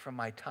I take from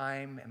my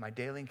time and my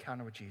daily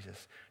encounter with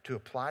Jesus to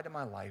apply to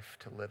my life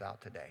to live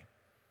out today?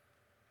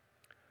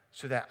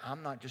 So that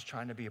I'm not just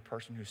trying to be a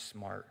person who's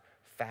smart,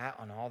 fat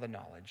on all the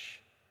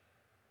knowledge,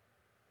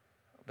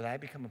 but I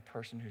become a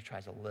person who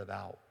tries to live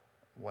out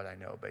what I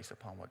know based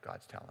upon what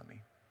God's telling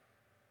me.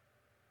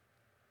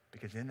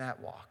 Because in that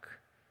walk,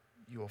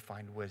 you will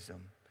find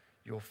wisdom,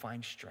 you will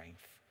find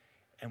strength,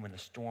 and when the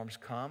storms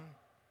come,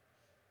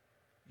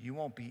 you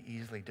won't be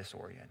easily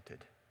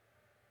disoriented.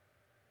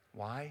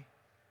 Why?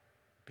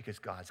 Because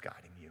God's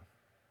guiding you,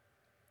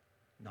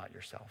 not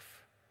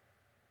yourself.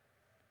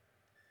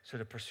 So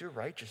to pursue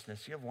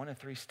righteousness, you have one of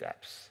three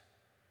steps.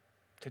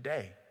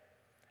 Today,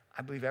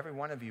 I believe every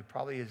one of you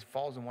probably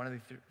falls in one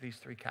of these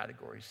three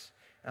categories.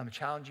 And I'm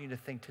challenging you to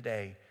think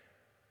today,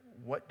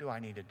 what do I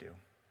need to do?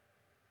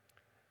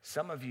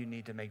 Some of you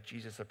need to make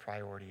Jesus a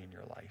priority in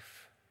your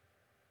life.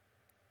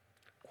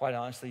 Quite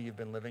honestly, you've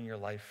been living your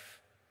life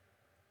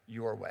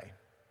your way.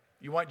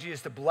 You want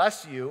Jesus to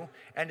bless you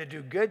and to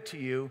do good to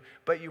you,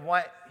 but you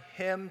want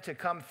him to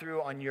come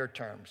through on your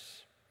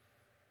terms.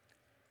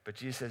 But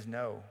Jesus says,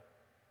 no,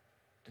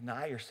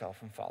 deny yourself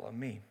and follow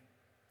me.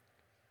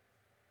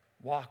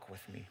 Walk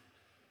with me.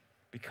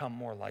 Become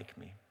more like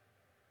me.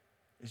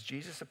 Is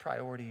Jesus a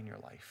priority in your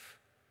life?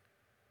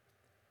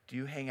 Do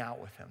you hang out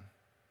with him?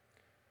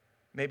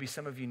 Maybe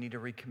some of you need to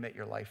recommit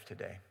your life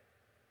today.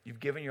 You've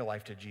given your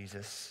life to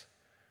Jesus,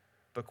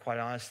 but quite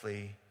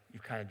honestly,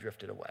 you've kind of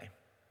drifted away.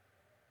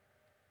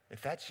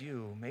 If that's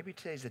you, maybe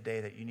today's the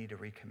day that you need to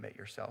recommit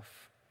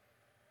yourself.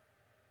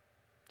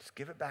 Just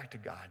give it back to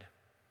God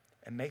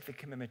and make the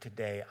commitment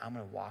today, I'm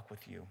going to walk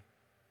with you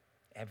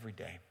every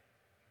day.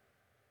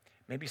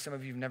 Maybe some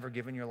of you have never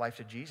given your life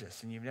to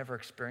Jesus and you've never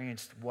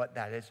experienced what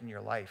that is in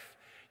your life.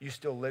 You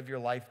still live your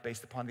life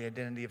based upon the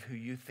identity of who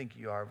you think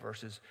you are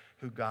versus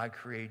who God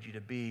created you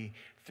to be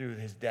through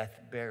his death,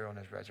 burial, and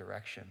his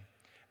resurrection.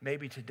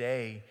 Maybe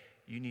today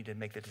you need to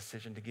make the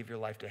decision to give your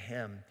life to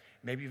him.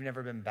 Maybe you've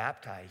never been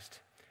baptized.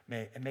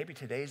 And maybe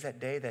today's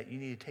that day that you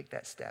need to take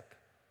that step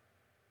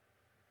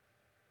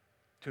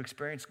to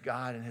experience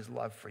God and his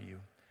love for you,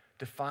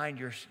 to find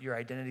your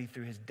identity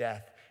through his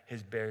death,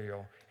 his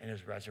burial, and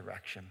his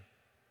resurrection.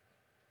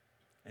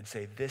 And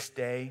say, this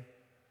day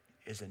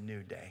is a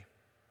new day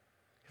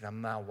because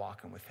I'm now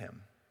walking with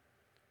him.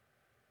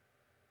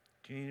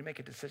 Do you need to make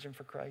a decision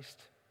for Christ?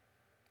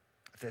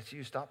 If that's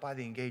you, stop by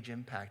the Engage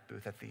Impact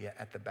booth at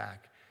the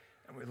back,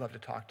 and we'd love to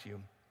talk to you.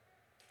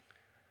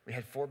 We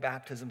had 4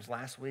 baptisms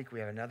last week. We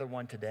have another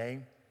one today.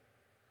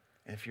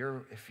 And if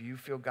you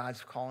feel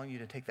God's calling you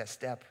to take that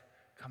step,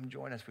 come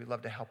join us. We'd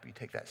love to help you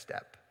take that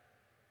step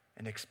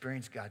and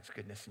experience God's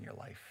goodness in your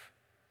life.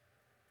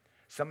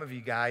 Some of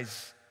you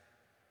guys,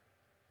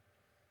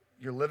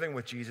 you're living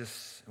with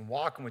Jesus and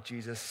walking with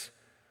Jesus,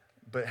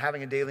 but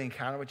having a daily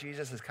encounter with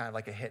Jesus is kind of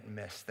like a hit and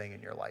miss thing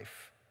in your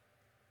life.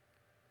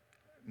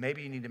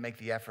 Maybe you need to make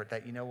the effort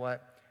that, you know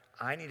what,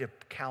 I need a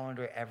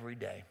calendar every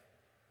day.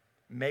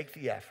 Make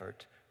the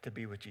effort to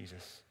be with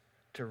Jesus,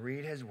 to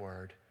read his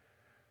word,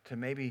 to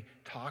maybe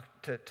talk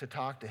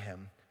to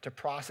him, to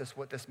process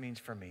what this means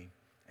for me,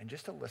 and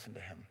just to listen to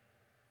him.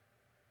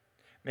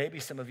 Maybe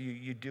some of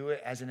you do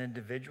it as an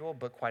individual,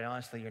 but quite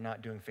honestly, you're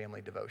not doing family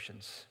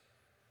devotions.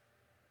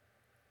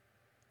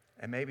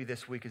 And maybe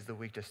this week is the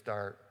week to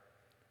start.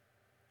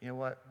 You know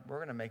what? We're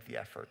going to make the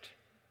effort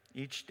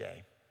each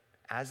day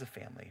as a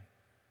family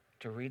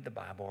to read the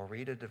Bible or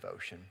read a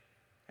devotion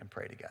and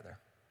pray together.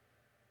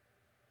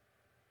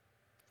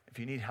 If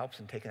you need help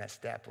in taking that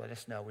step, let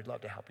us know. We'd love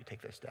to help you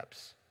take those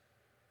steps.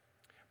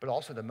 But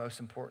also the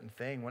most important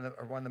thing, one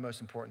of the most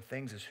important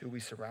things is who we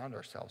surround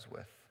ourselves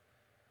with.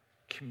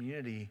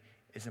 Community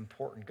is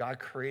important. God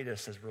created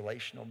us as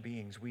relational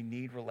beings. We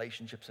need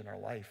relationships in our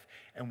life.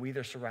 And we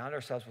either surround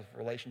ourselves with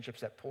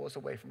relationships that pull us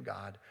away from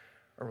God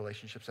or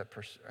relationships that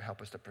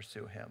help us to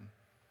pursue him.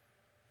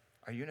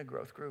 Are you in a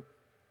growth group?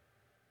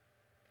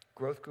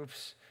 Growth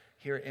groups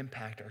here at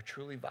Impact are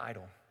truly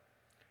vital.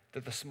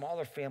 They're the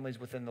smaller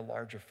families within the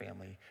larger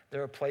family.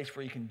 They're a place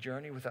where you can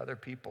journey with other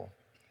people.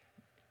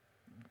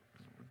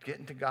 Get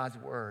into God's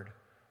word.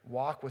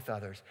 Walk with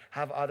others.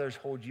 Have others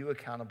hold you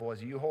accountable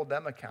as you hold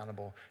them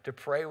accountable, to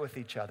pray with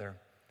each other.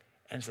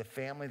 And it's a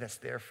family that's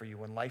there for you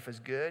when life is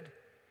good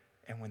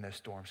and when those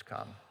storms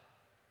come.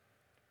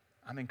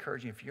 I'm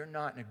encouraging you, if you're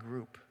not in a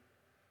group,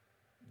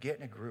 get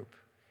in a group.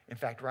 In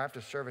fact, right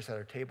after service at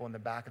our table in the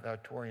back of the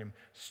auditorium,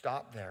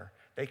 stop there.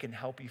 They can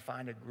help you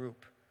find a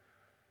group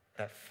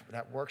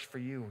that works for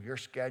you, your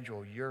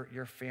schedule,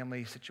 your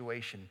family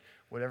situation,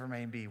 whatever it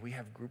may be. We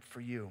have a group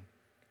for you.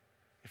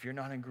 If you're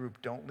not in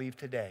group, don't leave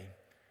today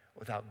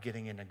without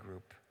getting in a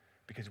group,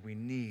 because we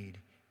need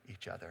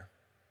each other.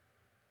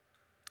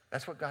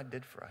 That's what God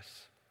did for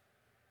us.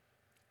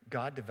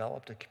 God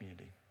developed a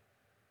community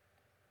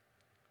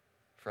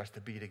for us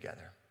to be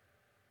together.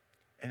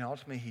 And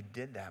ultimately, he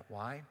did that.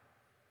 Why?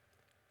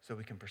 So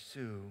we can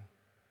pursue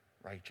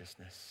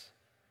righteousness.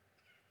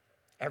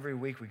 Every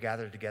week we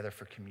gather together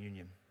for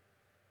communion.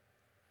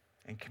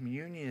 And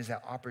communion is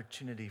that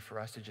opportunity for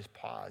us to just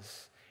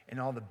pause in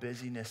all the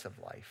busyness of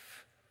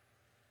life,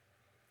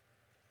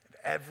 of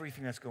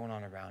everything that's going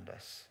on around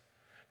us.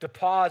 To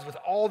pause with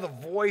all the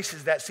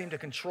voices that seem to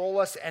control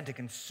us and to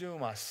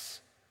consume us.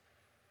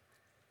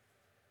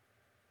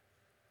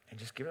 And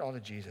just give it all to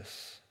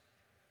Jesus.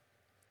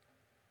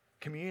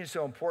 Communion is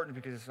so important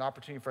because it's an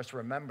opportunity for us to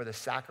remember the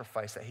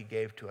sacrifice that he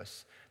gave to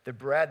us, the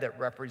bread that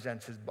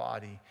represents his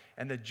body,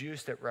 and the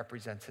juice that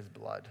represents his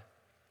blood.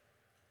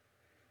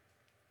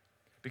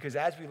 Because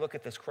as we look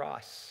at this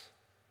cross,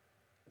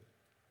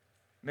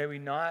 may we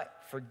not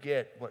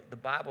forget what the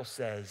Bible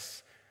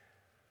says,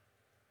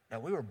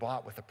 that we were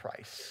bought with a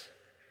price.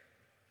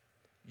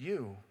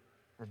 You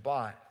were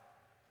bought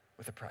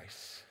with a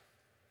price.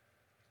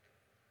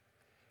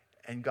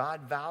 And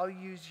God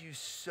values you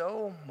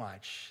so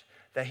much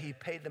that he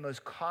paid the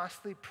most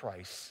costly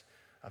price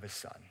of his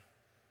son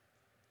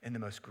in the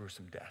most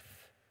gruesome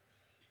death.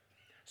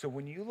 So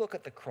when you look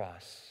at the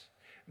cross,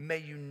 may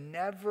you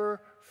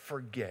never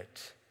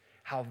forget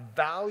how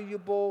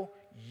valuable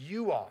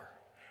you are,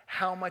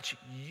 how much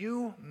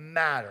you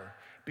matter,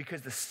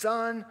 because the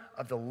Son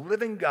of the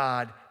living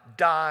God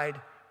died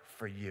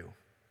for you.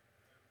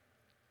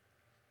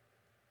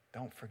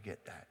 Don't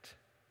forget that.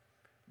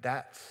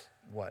 That's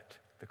what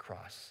the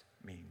cross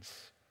means.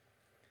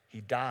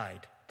 He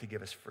died to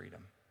give us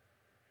freedom.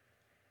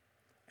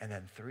 And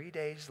then 3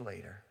 days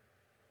later,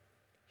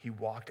 he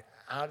walked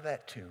out of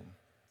that tomb,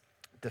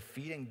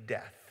 defeating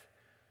death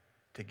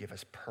to give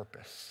us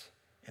purpose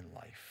in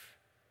life.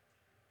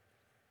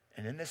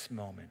 And in this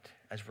moment,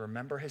 as we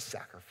remember his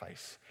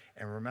sacrifice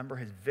and remember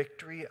his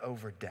victory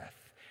over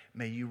death,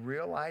 may you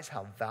realize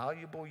how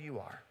valuable you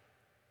are.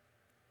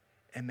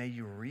 And may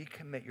you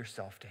recommit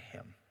yourself to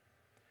him,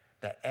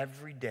 that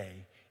every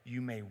day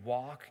you may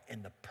walk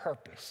in the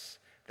purpose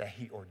that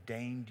he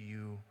ordained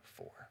you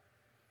for.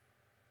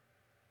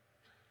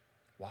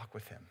 Walk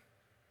with him.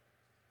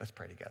 Let's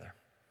pray together.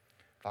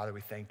 Father,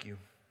 we thank you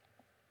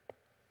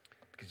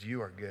because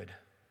you are good.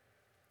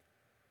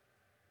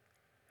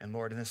 And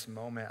Lord, in this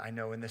moment, I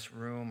know in this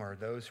room or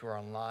those who are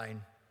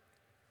online,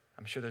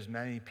 I'm sure there's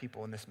many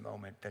people in this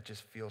moment that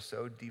just feel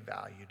so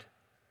devalued,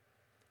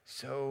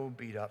 so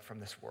beat up from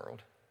this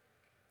world.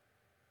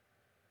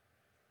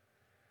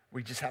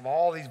 We just have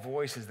all these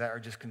voices that are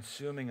just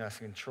consuming us,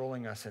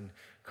 controlling us, and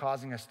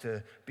causing us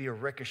to be a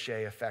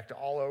ricochet effect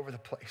all over the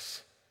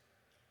place.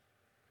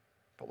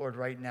 But Lord,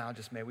 right now,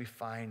 just may we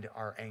find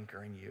our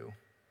anchor in you.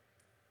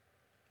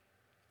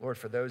 Lord,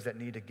 for those that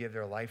need to give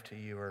their life to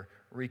you or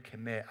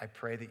recommit, I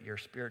pray that your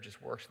Spirit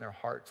just works in their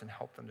hearts and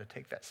help them to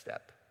take that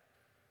step.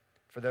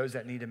 For those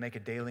that need to make a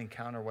daily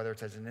encounter, whether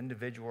it's as an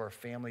individual or a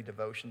family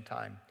devotion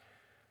time,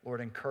 Lord,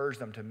 encourage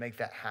them to make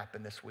that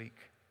happen this week.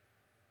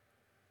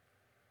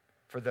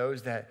 For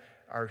those that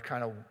are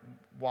kind of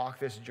walk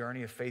this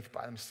journey of faith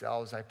by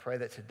themselves, I pray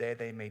that today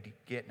they may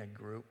get in a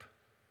group,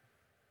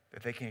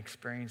 that they can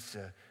experience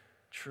a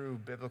true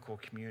biblical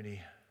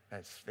community,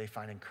 that they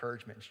find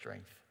encouragement and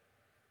strength.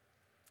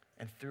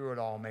 And through it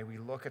all, may we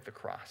look at the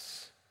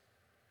cross.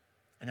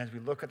 And as we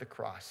look at the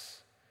cross,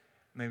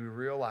 may we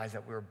realize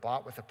that we were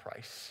bought with a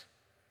price.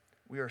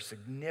 We are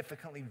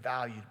significantly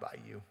valued by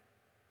you.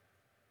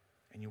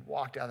 And you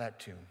walked out of that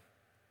tomb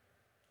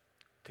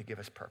to give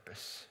us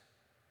purpose.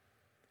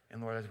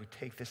 And Lord, as we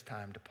take this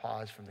time to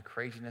pause from the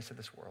craziness of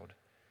this world,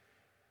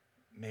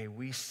 may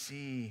we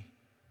see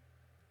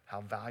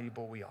how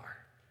valuable we are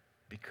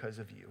because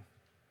of you.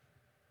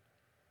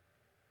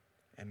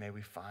 And may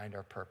we find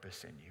our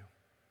purpose in you.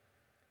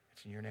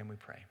 It's in your name we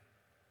pray.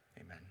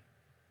 Amen.